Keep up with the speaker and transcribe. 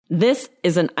This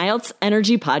is an IELTS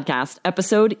Energy Podcast,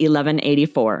 episode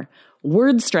 1184,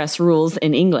 Word Stress Rules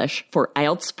in English for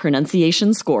IELTS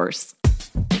Pronunciation Scores.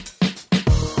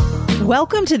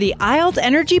 Welcome to the IELTS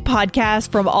Energy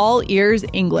Podcast from All Ears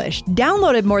English,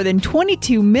 downloaded more than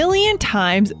 22 million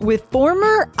times with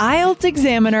former IELTS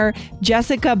examiner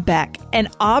Jessica Beck and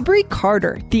Aubrey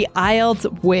Carter, the IELTS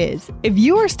whiz. If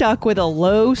you are stuck with a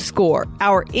low score,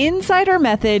 our Insider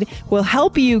Method will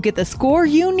help you get the score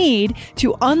you need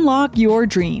to unlock your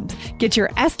dreams. Get your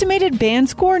estimated band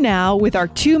score now with our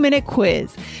 2-minute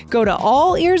quiz. Go to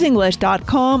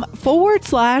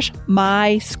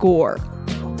allearsenglish.com/myscore.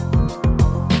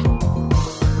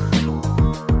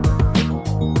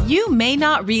 You may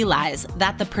not realize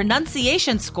that the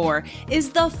pronunciation score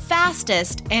is the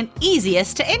fastest and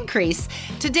easiest to increase.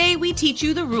 Today, we teach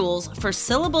you the rules for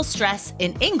syllable stress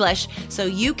in English so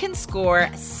you can score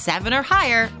 7 or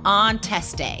higher on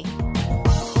test day.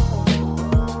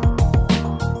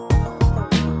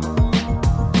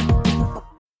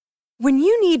 When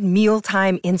you need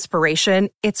mealtime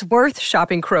inspiration, it's worth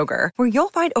shopping Kroger, where you'll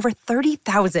find over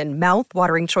 30,000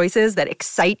 mouth-watering choices that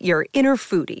excite your inner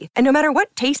foodie. And no matter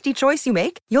what tasty choice you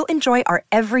make, you'll enjoy our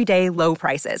everyday low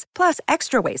prices, plus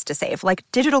extra ways to save, like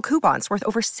digital coupons worth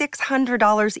over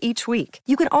 $600 each week.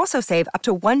 You can also save up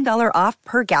to $1 off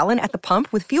per gallon at the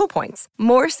pump with fuel points.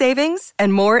 More savings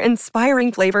and more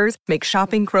inspiring flavors make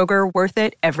shopping Kroger worth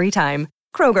it every time.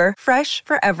 Kroger, fresh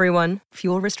for everyone.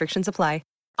 Fuel restrictions apply.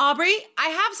 Aubrey, I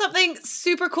have something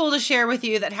super cool to share with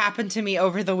you that happened to me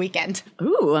over the weekend.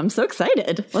 Ooh, I'm so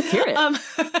excited. Let's hear it.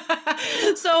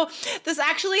 So this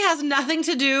actually has nothing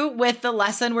to do with the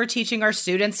lesson we're teaching our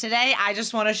students today. I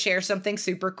just want to share something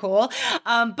super cool.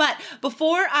 But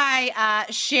before I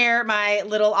share my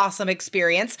little awesome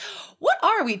experience, what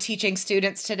are we teaching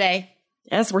students today?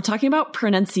 Yes, we're talking about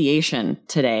pronunciation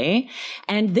today.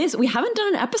 And we haven't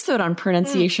done an episode on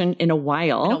pronunciation in a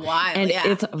while. And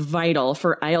it's vital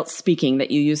for IELTS speaking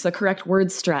that you use the correct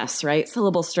word stress, right?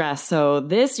 Syllable stress. So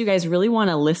you guys really want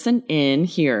to listen in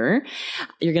here.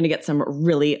 You're going to get some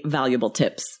really valuable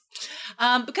tips.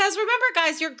 Because remember,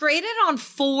 guys, you're graded on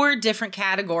 4 different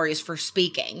categories for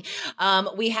speaking.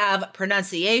 We have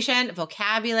pronunciation,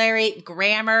 vocabulary,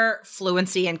 grammar,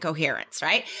 fluency, and coherence,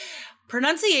 right?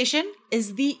 Pronunciation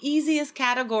is the easiest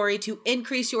category to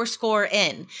increase your score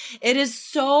in. It is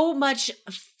so much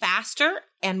faster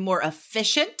and more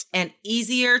efficient and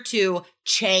easier to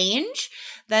change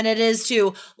than it is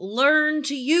to learn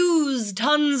to use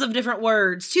tons of different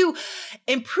words. To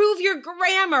improve your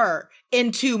grammar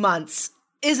in 2 months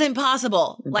is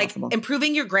impossible. Like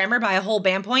improving your grammar by a whole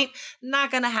band point,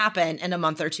 not going to happen in a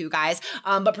month or 2, guys.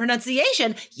 But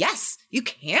pronunciation, yes, you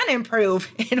can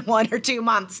improve in 1 or 2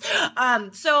 months.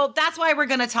 So that's why we're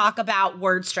going to talk about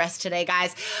word stress today,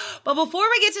 guys. But before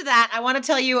we get to that, I want to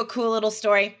tell you a cool little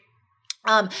story.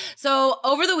 So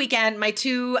over the weekend, my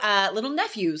 2 little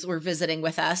nephews were visiting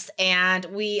with us, and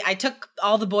I took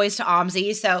all the boys to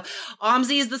OMSI. So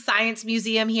OMSI is the science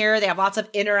museum here. They have lots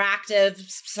of interactive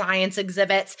science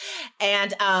exhibits,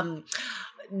 and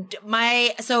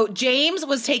so James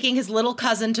was taking his little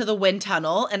cousin to the wind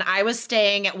tunnel, and I was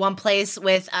staying at one place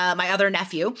with my other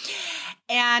nephew.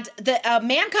 And the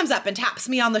man comes up and taps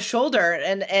me on the shoulder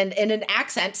and in an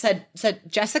accent said,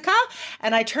 Jessica?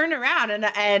 And I turned around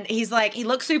and he's like, he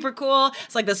looks super cool.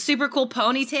 It's like the super cool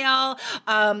ponytail,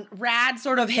 rad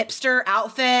sort of hipster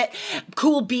outfit,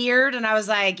 cool beard. And I was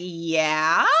like,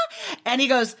 yeah. And he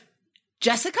goes,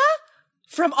 Jessica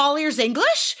from All Ears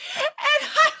English? And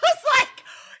I was like,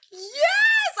 yes!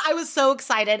 I was so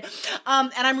excited.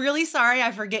 And I'm really sorry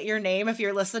I forget your name if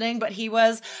you're listening, but he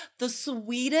was the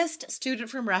sweetest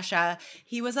student from Russia.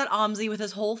 He was at OMSI with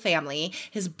his whole family,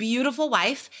 his beautiful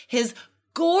wife, his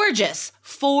gorgeous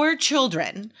 4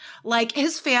 children. Like,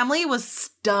 his family was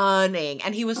stunning,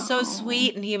 and he was so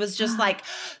sweet, and he was just like,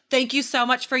 thank you so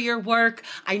much for your work.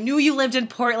 I knew you lived in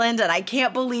Portland, and I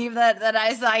can't believe that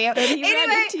I saw you. And he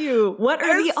ran into you. What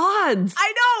are the odds?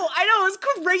 I know. It was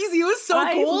crazy. It was so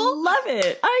cool. I love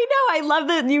it. I know. I love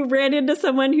that you ran into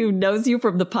someone who knows you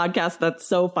from the podcast. That's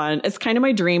so fun. It's kind of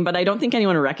my dream, but I don't think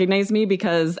anyone would recognize me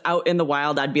because out in the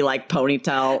wild, I'd be like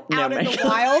ponytail. Out in the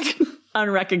wild?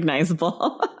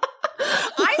 Unrecognizable.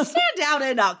 I stand out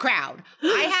in a crowd.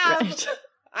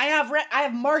 I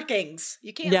have markings.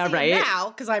 You can't see them now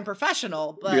because I'm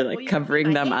professional. But you're like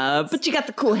covering them up. But you got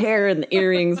the cool hair and the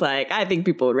earrings. Like, I think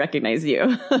people would recognize you.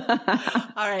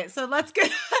 All right. So let's get,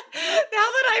 now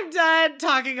that I'm done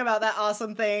talking about that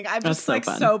awesome thing, I'm just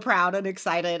so proud and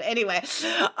excited. Anyway.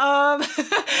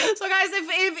 So guys,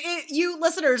 if you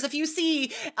listeners, if you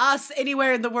see us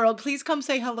anywhere in the world, please come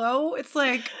say hello. It's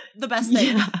like the best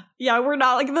thing. Yeah, we're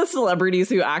not like the celebrities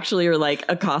who actually are like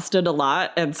accosted a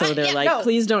lot. And so they're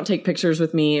please don't take pictures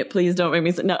with me. Please don't make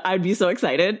me. No, I'd be so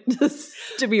excited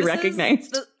to be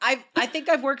recognized. I think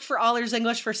I've worked for All Ears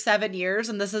English for 7 years,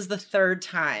 and this is the third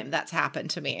time that's happened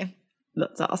to me.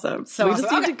 That's awesome. So we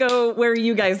just need to go where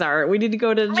you guys are. We need to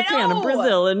go to Japan and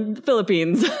Brazil and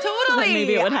Philippines. Totally.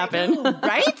 Maybe it would happen.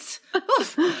 Right? All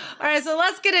right. So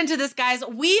let's get into this, guys.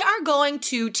 We are going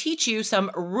to teach you some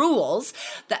rules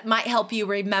that might help you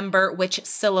remember which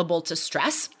syllable to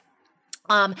stress.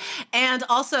 And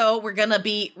also we're going to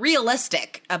be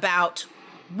realistic about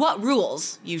what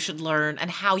rules you should learn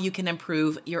and how you can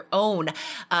improve your own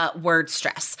word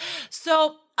stress.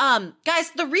 So,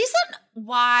 guys, the reason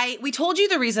why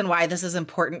this is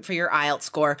important for your IELTS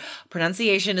score,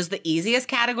 pronunciation is the easiest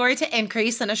category to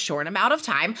increase in a short amount of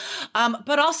time.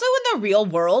 But also in the real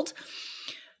world,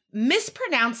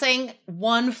 mispronouncing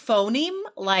one phoneme,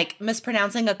 like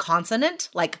mispronouncing a consonant,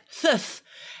 like th,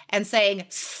 and saying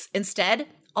s instead,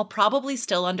 I'll probably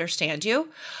still understand you.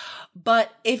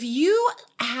 But if you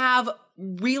have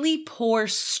really poor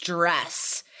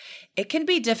stress, it can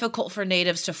be difficult for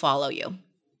natives to follow you.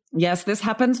 Yes, this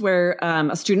happens where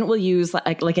a student will use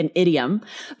like an idiom,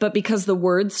 but because the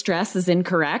word stress is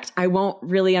incorrect, I won't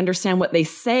really understand what they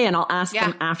say, and I'll ask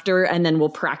them after, and then we'll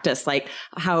practice like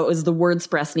how is the word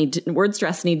stress need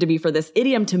to be for this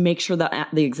idiom to make sure that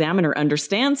the examiner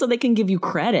understands so they can give you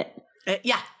credit.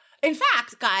 In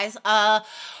fact, guys,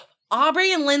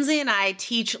 Aubrey and Lindsay and I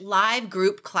teach live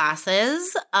group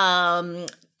classes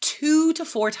 2 to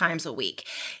 4 times a week.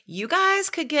 You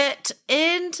guys could get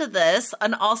into this,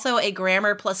 and also a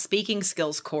grammar plus speaking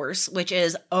skills course, which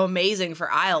is amazing for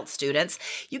IELTS students.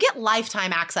 You get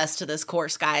lifetime access to this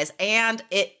course, guys, and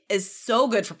it is so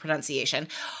good for pronunciation.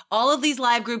 All of these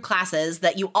live group classes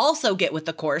that you also get with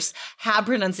the course have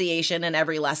pronunciation in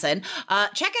every lesson.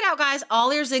 Check it out, guys,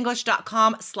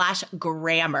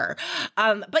 allearsenglish.com/grammar.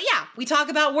 But yeah, we talk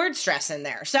about word stress in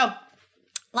there. So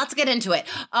let's get into it.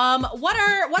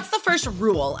 What's the first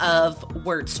rule of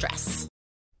word stress?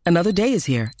 Another day is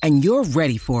here, and you're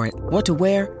ready for it. What to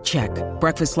wear? Check.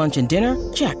 Breakfast, lunch, and dinner?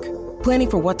 Check. Planning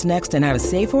for what's next and how to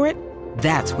save for it?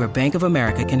 That's where Bank of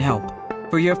America can help.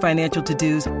 For your financial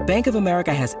to-dos, Bank of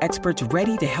America has experts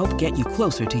ready to help get you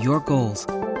closer to your goals.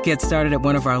 Get started at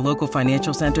one of our local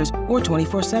financial centers or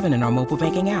 24/7 in our mobile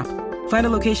banking app. Find a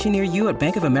location near you at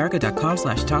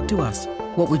bankofamerica.com/talktous.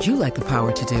 What would you like the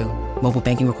power to do? Mobile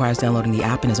banking requires downloading the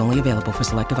app and is only available for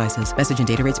select devices. Message and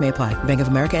data rates may apply. Bank of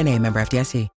America NA, member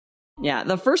FDIC. Yeah,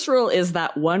 the first rule is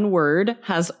that one word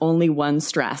has only one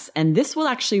stress. And this will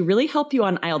actually really help you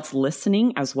on IELTS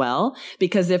listening as well,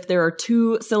 because if there are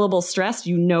 2 syllables stressed,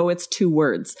 you know it's 2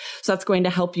 words. So that's going to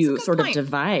help you sort of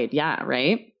divide. Yeah,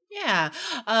 right? Yeah.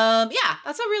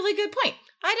 That's a really good point.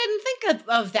 I didn't think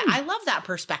of that. I love that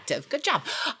perspective. Good job.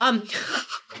 Thank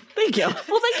you.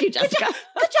 Well, thank you, Jessica.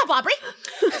 Good job, Aubrey.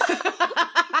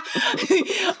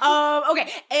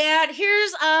 Okay, and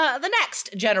here's the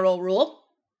next general rule.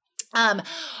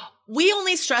 We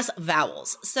only stress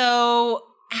vowels. So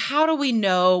how do we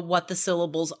know what the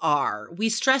syllables are? We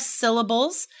stress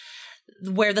syllables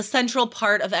where the central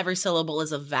part of every syllable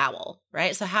is a vowel,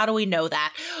 right? So how do we know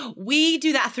that? We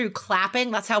do that through clapping.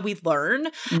 That's how we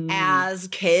learn as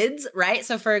kids, right?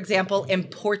 So for example,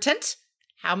 important,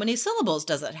 how many syllables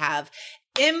does it have?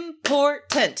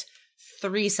 Important,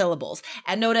 3 syllables.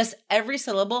 And notice every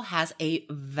syllable has a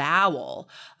vowel,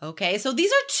 okay? So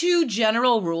these are 2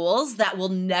 general rules that will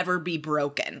never be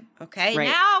broken, okay? Right.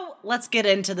 Now let's get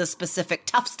into the specific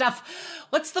tough stuff.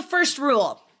 What's the first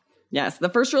rule? Yes, the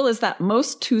first rule is that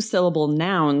most 2-syllable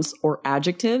nouns or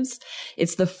adjectives,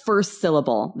 it's the first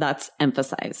syllable that's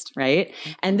emphasized, right?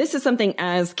 And this is something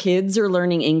as kids are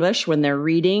learning English, when they're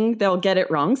reading, they'll get it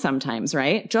wrong sometimes,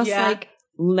 right? Just like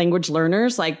language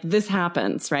learners, like this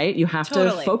happens, right? You have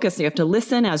to focus, you have to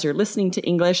listen as you're listening to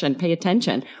English and pay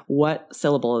attention what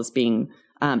syllable is being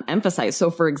emphasized.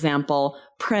 So for example,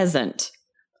 present.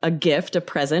 A gift, a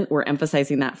present, we're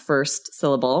emphasizing that first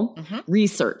syllable.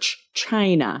 Research,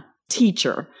 China,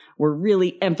 teacher. We're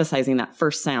really emphasizing that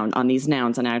first sound on these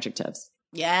nouns and adjectives.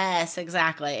 Yes,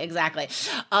 exactly.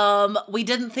 We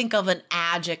didn't think of an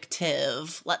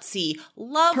adjective. Let's see.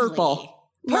 Lovely. Purple.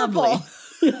 Lovely.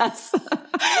 Yes.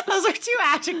 Those are 2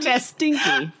 adjectives.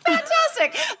 Stinky.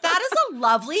 Fantastic. That is a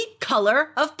lovely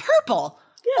color of purple.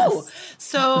 Yes. Ooh.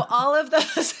 So all of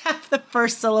those have the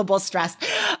first syllable stressed.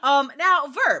 Now,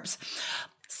 verbs.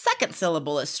 Second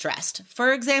syllable is stressed.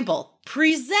 For example,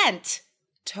 present.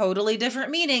 Totally different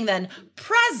meaning than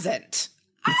present.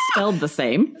 It's spelled the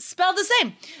same. Spelled the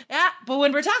same. Yeah, but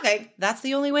when we're talking, that's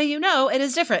the only way you know it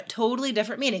is different. Totally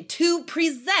different meaning. To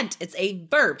present, it's a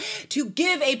verb. To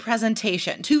give a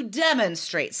presentation, to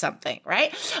demonstrate something,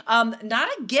 right? Not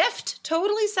a gift,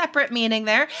 totally separate meaning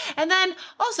there. And then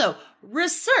also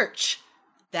research,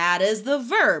 that is the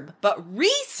verb, but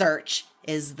research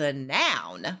is the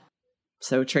noun.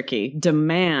 So tricky.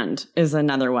 Demand is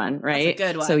another one, right?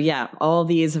 That's a good one. So yeah, all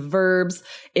these verbs,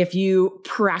 if you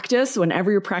practice,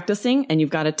 whenever you're practicing and you've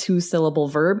got a 2-syllable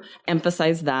verb,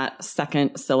 emphasize that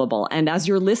second syllable. And as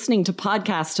you're listening to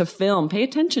podcasts, to film, pay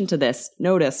attention to this.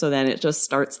 Notice, so then it just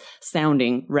starts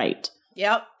sounding right.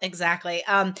 Yep, exactly.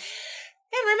 And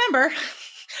remember,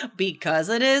 because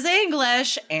it is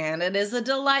English and it is a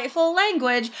delightful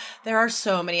language, there are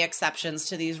so many exceptions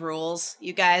to these rules,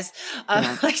 you guys.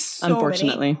 Like so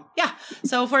unfortunately. Many. Yeah.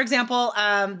 So for example,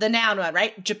 the noun one,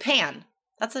 right? Japan.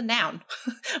 That's a noun,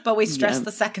 but we stress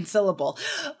the second syllable.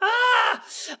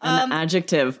 And the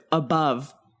adjective,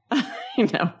 above.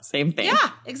 Same thing. Yeah,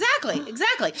 exactly.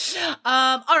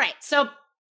 All right. So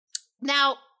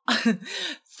now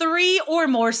 3 or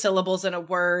more syllables in a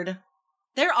word.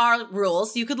 There are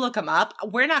rules. You could look them up.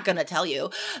 We're not going to tell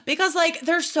you because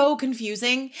they're so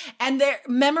confusing, and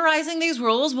memorizing these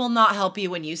rules will not help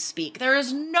you when you speak. There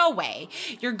is no way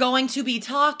you're going to be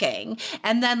talking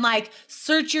and then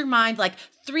search your mind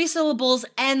 3 syllables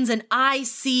ends in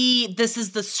IC. This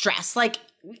is the stress.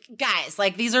 Guys,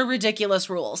 these are ridiculous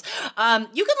rules.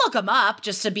 You can look them up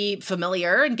just to be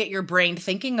familiar and get your brain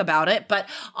thinking about it. But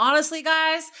honestly,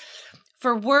 guys,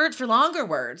 for longer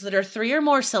words that are 3 or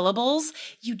more syllables,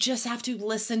 you just have to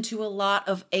listen to a lot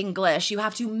of English. You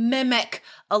have to mimic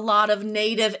a lot of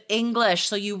native English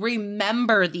so you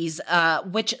remember these,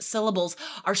 which syllables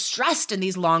are stressed in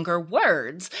these longer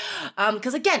words.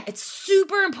 Because again, it's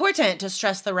super important to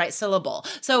stress the right syllable.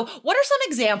 So what are some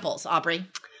examples, Aubrey?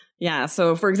 Yeah.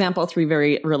 So for example, 3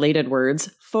 very related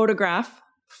words: photograph,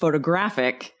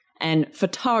 photographic, and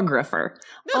photographer.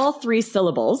 All 3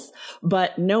 syllables,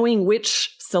 but knowing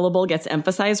which syllable gets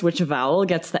emphasized, which vowel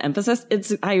gets the emphasis,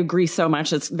 I agree so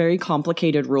much. It's very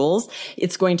complicated rules.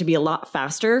 It's going to be a lot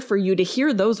faster for you to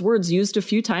hear those words used a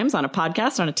few times on a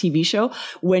podcast, on a TV show,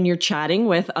 when you're chatting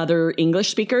with other English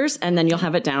speakers, and then you'll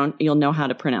have it down. You'll know how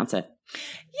to pronounce it.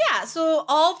 Yeah, so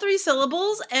all 3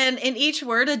 syllables, and in each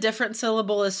word, a different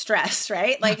syllable is stressed,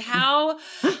 right? How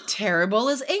terrible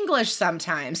is English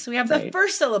sometimes? So we have the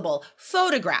first syllable,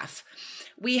 photograph.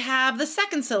 We have the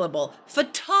second syllable,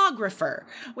 photographer.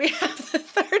 We have the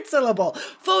third syllable,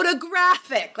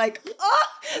 photographic.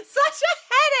 Such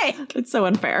a headache. It's so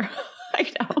unfair.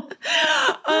 I know.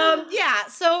 Yeah,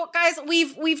 so guys,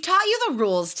 we've taught you the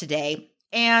rules today.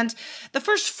 And the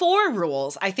first 4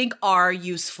 rules, I think, are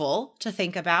useful to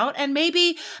think about, and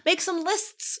maybe make some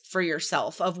lists for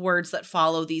yourself of words that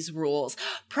follow these rules.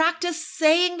 Practice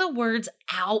saying the words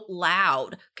out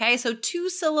loud. Okay, so 2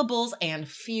 syllables and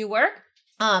fewer.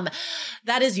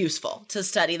 That is useful to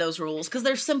study those rules because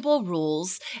they're simple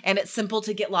rules, and it's simple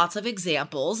to get lots of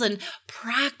examples and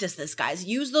practice this, guys.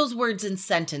 Use those words in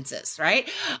sentences, right?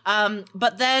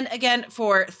 But then again,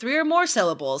 for 3 or more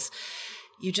syllables,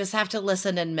 you just have to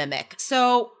listen and mimic.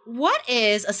 So what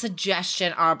is a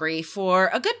suggestion, Aubrey, for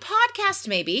a good podcast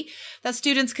maybe that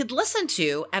students could listen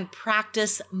to and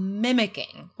practice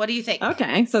mimicking? What do you think?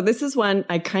 Okay. So this is one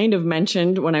I kind of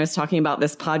mentioned when I was talking about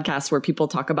this podcast where people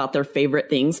talk about their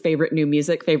favorite things, favorite new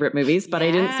music, favorite movies, but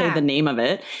I didn't say the name of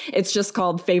it. It's just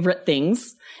called Favorite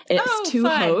Things. It's 2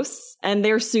 hosts, and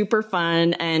they're super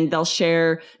fun, and they'll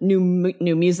share new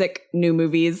music, new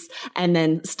movies, and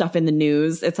then stuff in the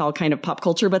news. It's all kind of pop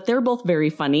culture, but they're both very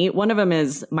funny. One of them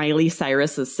is Miley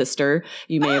Cyrus's sister.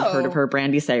 You may have heard of her,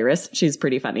 Brandy Cyrus. She's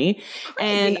pretty funny. Crazy.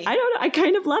 And I don't know, I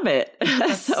kind of love it.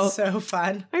 That's so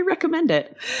fun. I recommend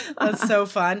it. That's so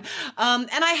fun. And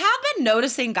I have been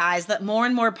noticing, guys, that more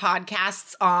and more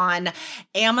podcasts on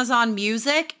Amazon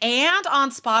Music and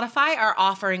on Spotify are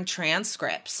offering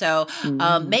transcripts. So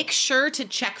make sure to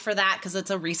check for that because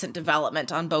it's a recent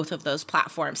development on both of those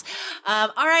platforms. All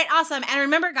right, awesome. And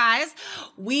remember, guys,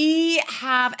 we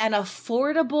have an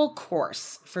affordable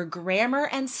course for grammar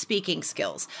and speaking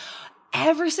skills.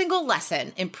 Every single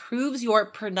lesson improves your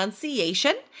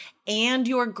pronunciation and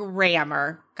your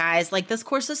grammar. Guys, this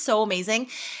course is so amazing,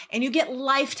 and you get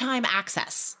lifetime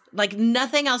access.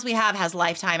 Nothing else we have has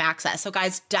lifetime access. So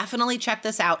guys, definitely check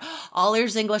this out.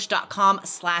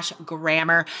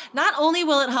 allearsenglish.com/grammar. Not only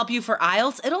will it help you for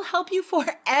IELTS, it'll help you for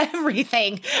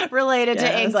everything related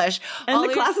to English. And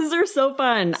the classes are so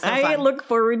fun. I look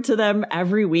forward to them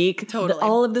every week. Totally.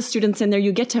 All of the students in there,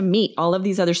 you get to meet all of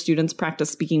these other students, practice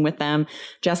speaking with them.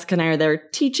 Jessica and I are there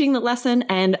teaching the lesson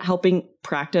and helping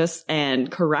practice and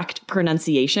correct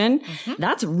pronunciation,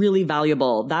 that's really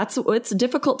valuable. It's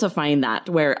difficult to find that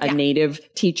where a native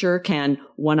teacher can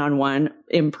one-on-one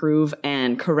improve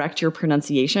and correct your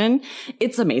pronunciation.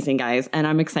 It's amazing, guys. And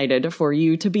I'm excited for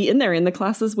you to be in there in the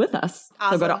classes with us.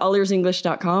 Awesome. So go to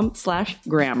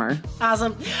allearsenglish.com/grammar.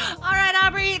 Awesome. All right,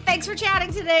 Aubrey, thanks for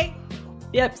chatting today.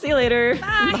 Yep. See you later.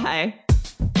 Bye. Bye.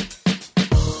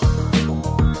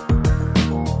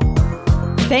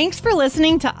 Thanks for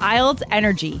listening to IELTS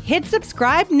Energy. Hit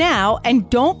subscribe now and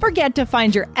don't forget to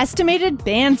find your estimated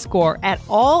band score at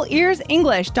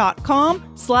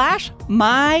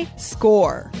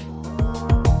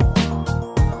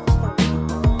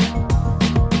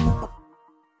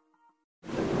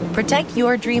Protect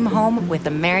your dream home with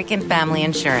American Family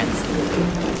Insurance.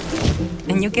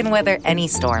 And you can weather any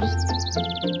storm.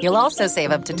 You'll also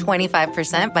save up to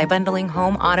 25% by bundling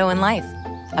home, auto, and life.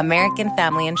 American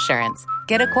Family Insurance.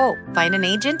 Get a quote. Find an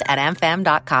agent at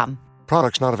amfam.com.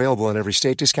 Products not available in every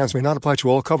state. Discounts may not apply to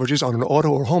all coverages on an auto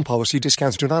or home policy.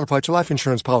 Discounts do not apply to life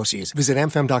insurance policies. Visit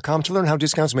amfam.com to learn how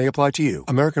discounts may apply to you.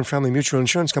 American Family Mutual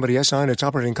Insurance Company, SI, and its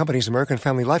operating companies, American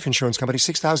Family Life Insurance Company,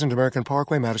 6000 American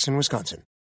Parkway, Madison, Wisconsin.